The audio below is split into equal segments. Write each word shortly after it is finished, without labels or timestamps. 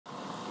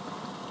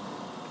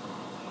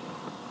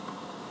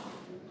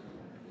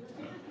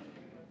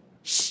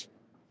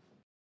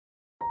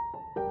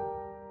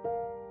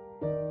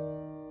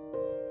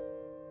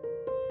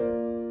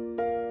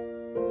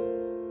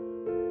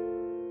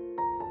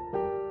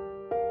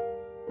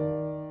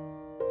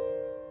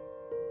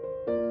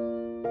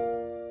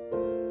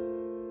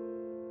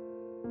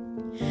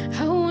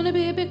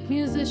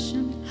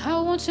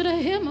want you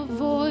to hear my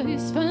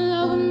voice. Fell in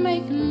love with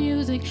making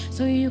music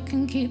so you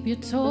can keep your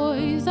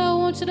toys. I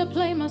want you to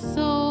play my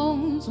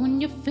songs when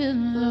you're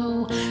feeling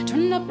low.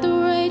 Turn up the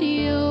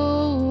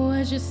radio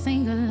as you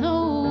sing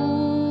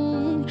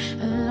alone,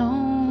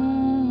 alone.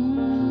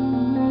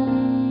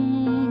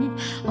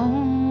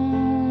 Oh.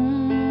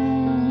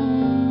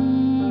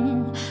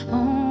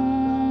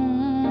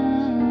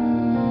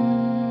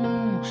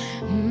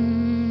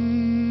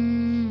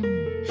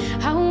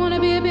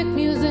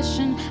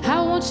 I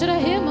want you to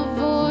hear my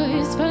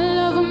voice. Fell in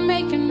love with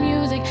making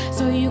music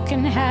so you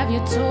can have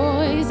your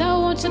toys. I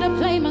want you to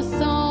play my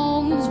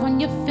songs when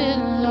you're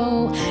feeling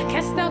low.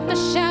 Cast out the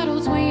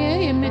shadows when you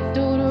hear me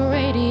through the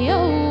radio.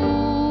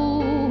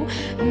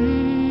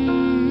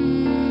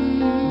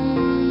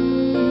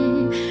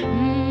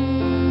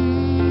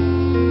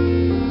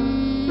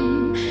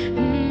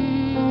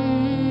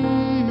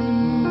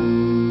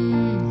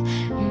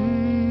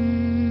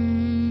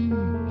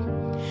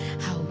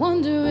 I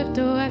wonder if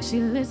they'll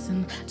actually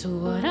listen to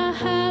what I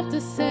have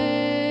to say.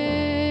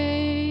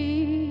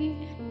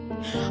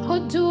 Or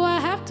do I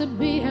have to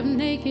be half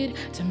naked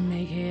to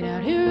make it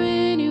out here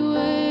anyways?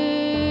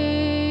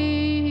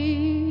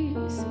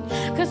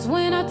 Cause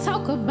when I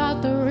talk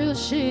about the real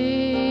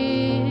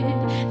shit,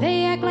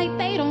 they act like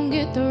they don't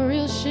get the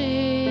real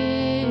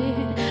shit.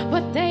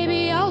 But they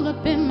be all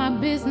up in my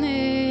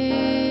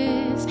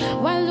business.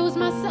 Why lose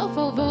myself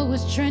over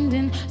what's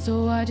trending?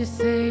 So I just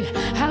say,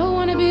 I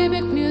wanna be a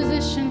big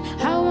musician.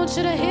 I want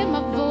you to hear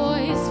my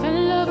voice. Fell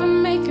in love with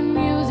making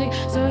music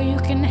so you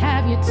can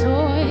have your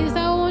toys.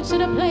 I want you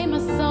to play my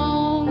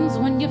songs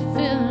when you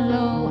feel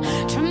low.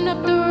 Turn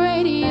up the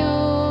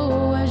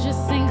radio as you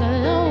sing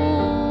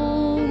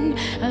alone,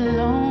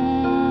 alone.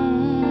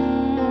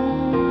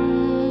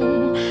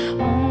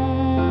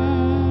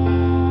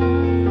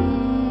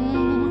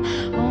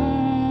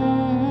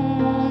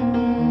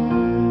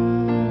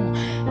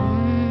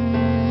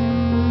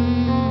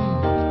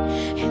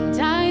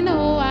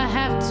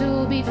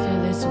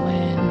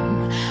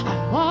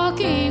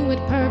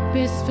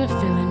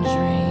 Fulfilling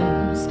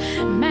dreams,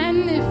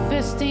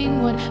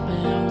 manifesting what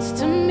belongs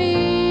to me.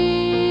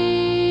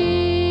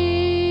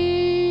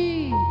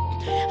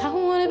 I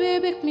wanna be a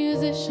big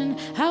musician.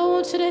 I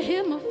want you to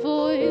hear my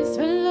voice.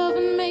 Fell in love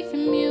with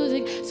making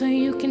music so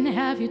you can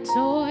have your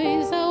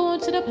toys. I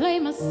want you to play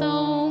my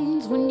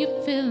songs when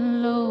you're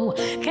feeling low.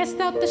 Cast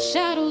out the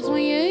shadows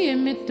when you hear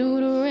me through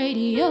the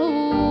radio.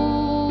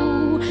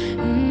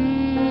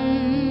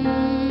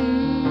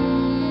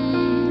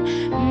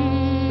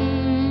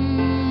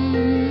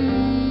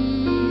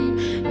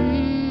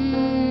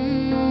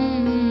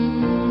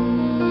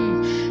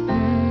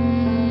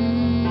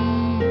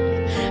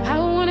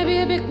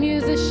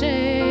 Musician.